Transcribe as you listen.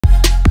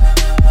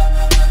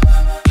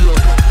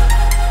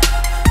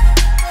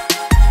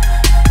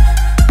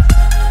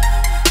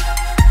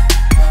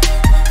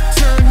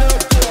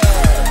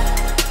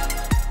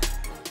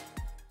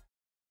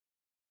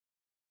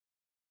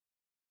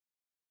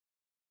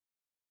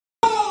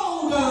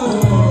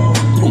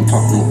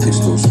pump no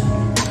pistols.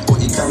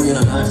 What you carrying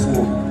a knife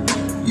for?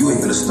 You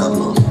ain't gonna stab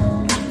none.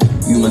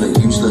 You man are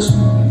useless.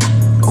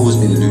 Always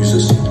been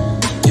losers.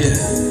 Yeah.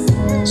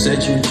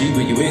 Said you a G,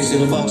 but you ain't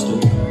seen a box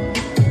though.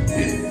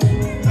 Yeah.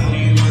 How do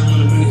you man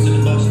wanna bring it to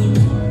the box though?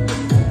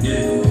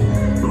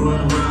 Yeah.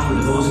 Rolling around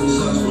with the hoes in the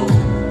socks though.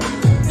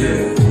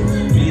 Yeah.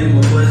 Me and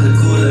my boys are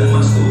cool like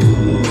my school.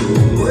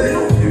 They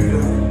don't do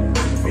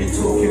that. Are you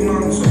talking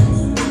nonsense?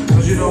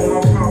 Because you don't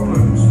want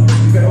problems.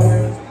 You get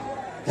on.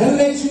 And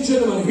ladies and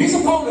gentlemen, his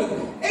opponent,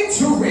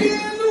 entering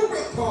the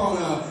red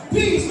corner.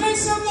 Please make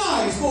some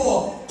noise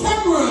for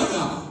Cameron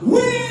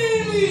Williams.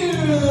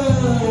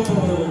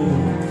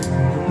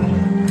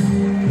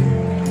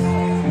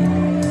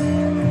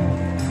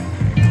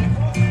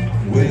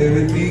 Where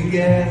it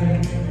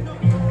began,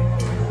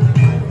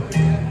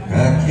 I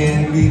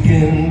can't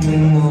begin to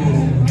know,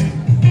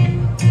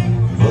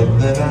 but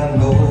then I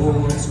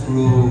know it's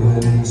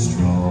growing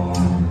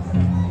strong.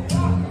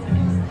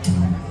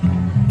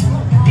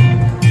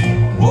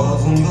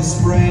 Wasn't the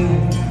spring,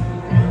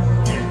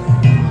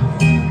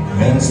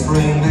 and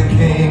spring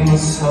became the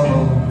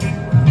summer.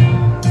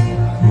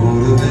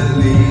 Who'd have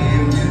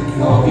believed you'd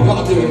come? You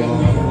gotta do it.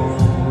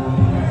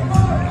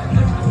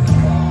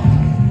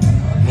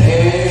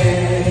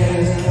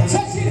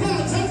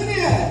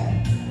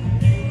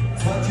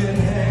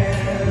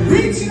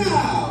 Reaching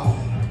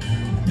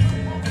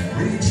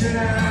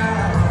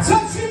out,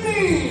 touching me,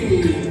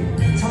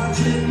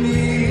 touching me,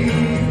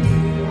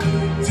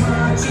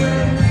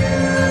 touching you.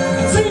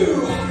 2,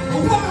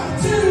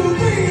 1, 2,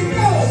 3,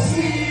 go!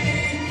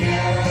 Sweet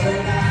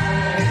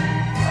Caroline,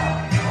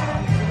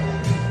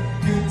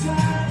 your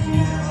touch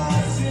never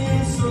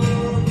seems so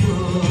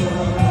good.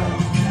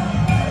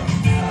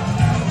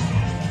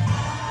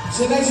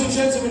 So ladies and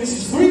gentlemen, this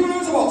is 3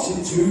 rounds of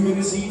boxing, 2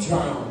 minutes each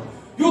round.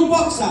 Your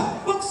boxer,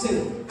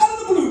 boxing, out of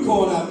the blue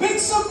corner, make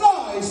some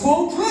noise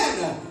for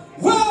Glenn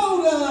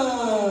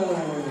Weldon.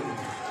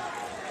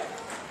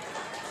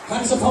 And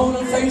his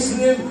opponent facing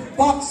him,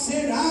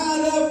 boxing out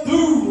of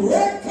the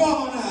red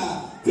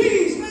corner.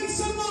 Please make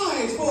some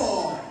noise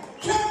for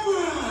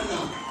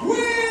Cameron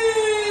Williams.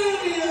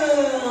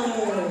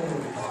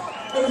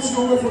 Over to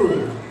your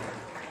referee.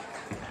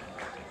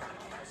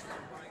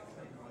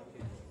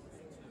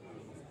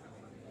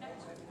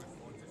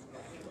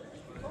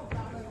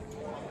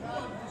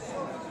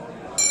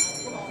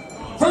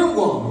 Round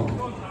 1.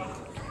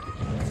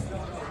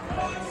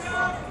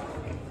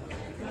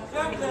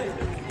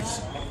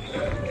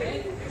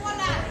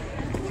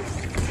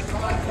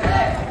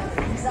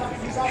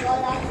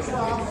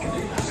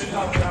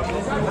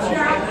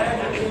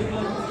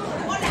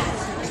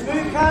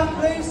 Move count,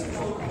 please.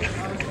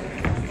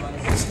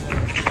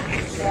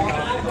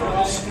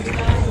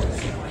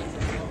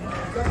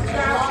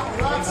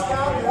 Relax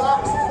down,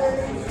 relax,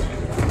 please.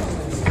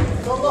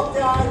 Don't look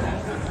down.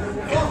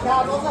 Look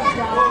down, don't look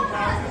down.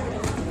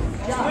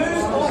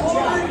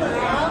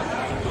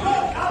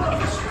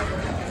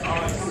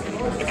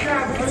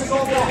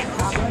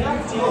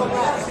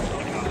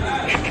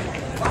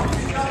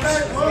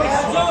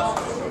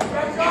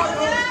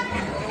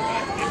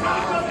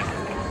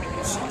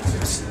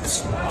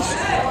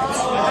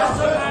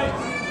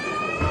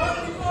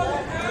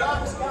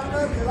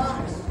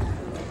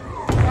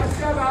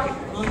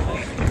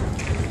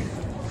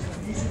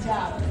 Use your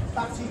jab.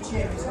 Back to your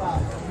chin as well.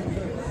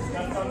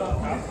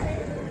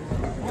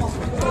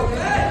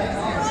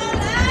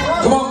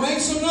 Come on, make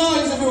some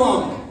noise,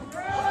 everyone.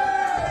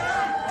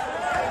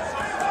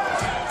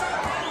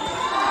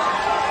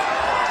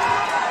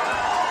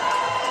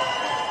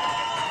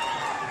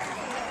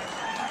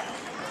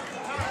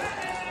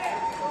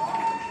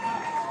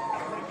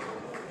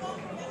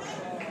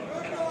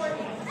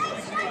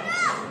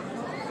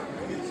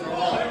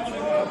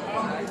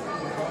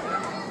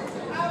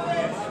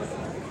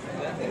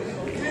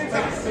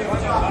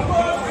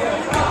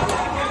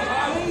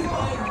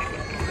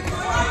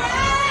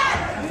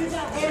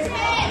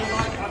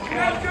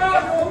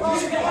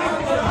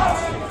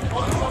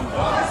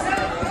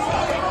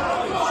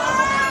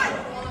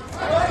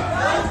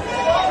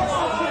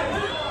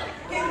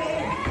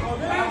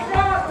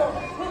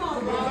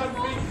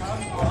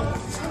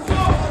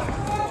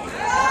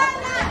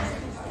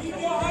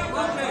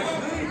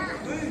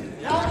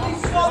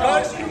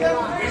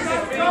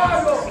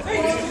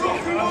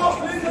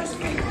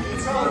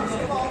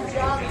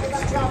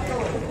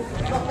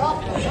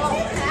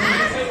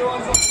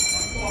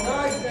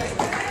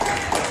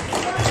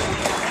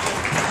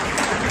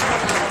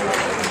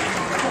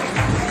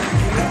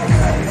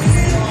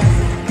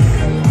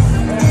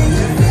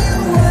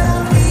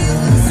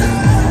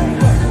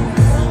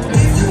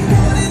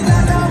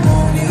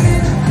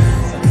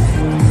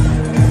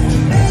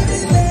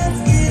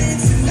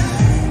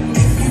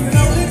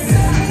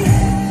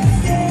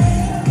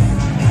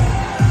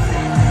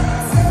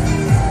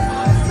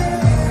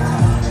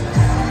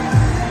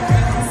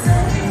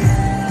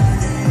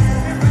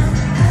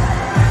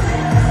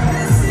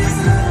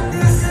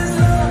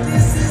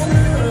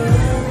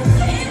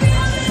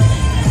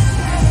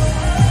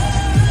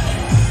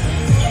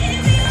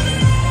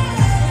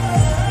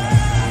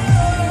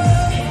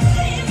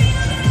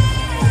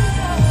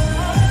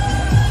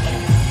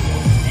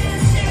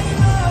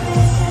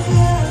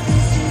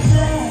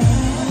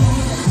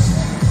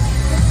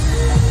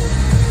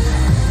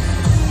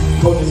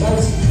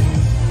 please.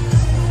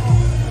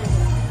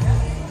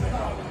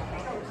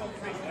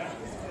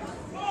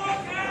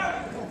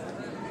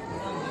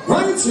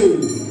 Round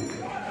 2.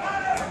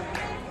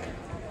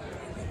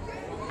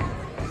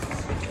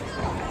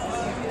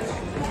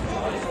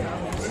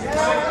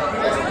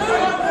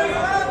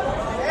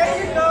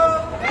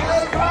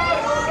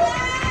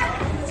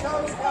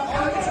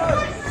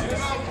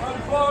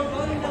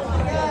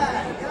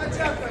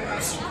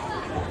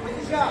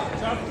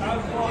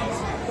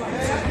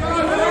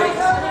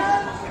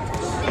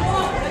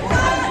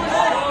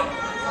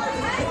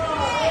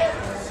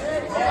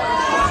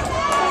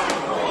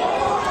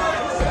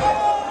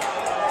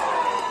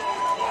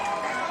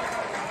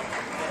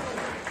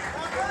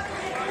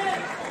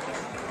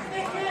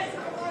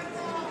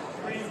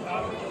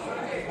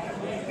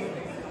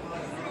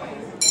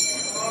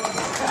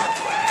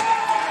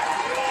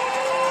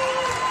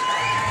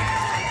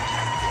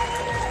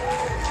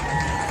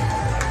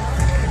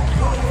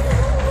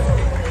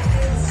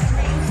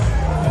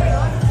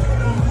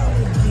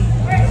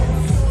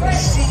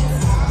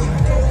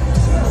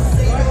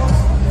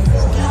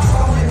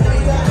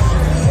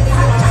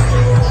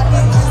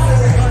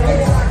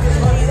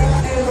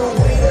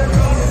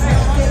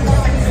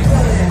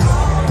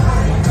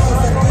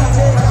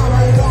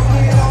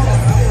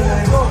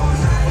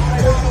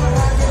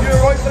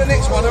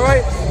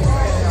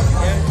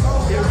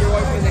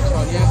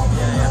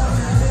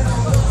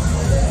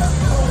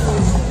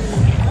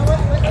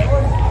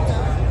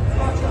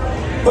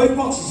 Both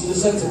boxes to the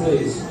centre,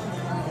 please.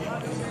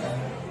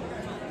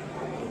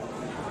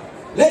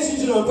 Ladies and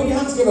gentlemen, put your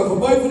hands together for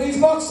both of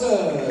these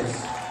boxers.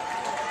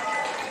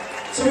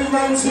 So in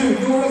round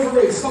 2, your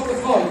referee stopped the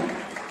fight,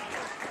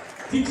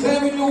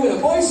 declaring your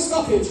winner by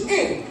stoppage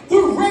in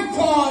the red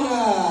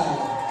corner,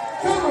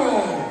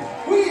 Cameron.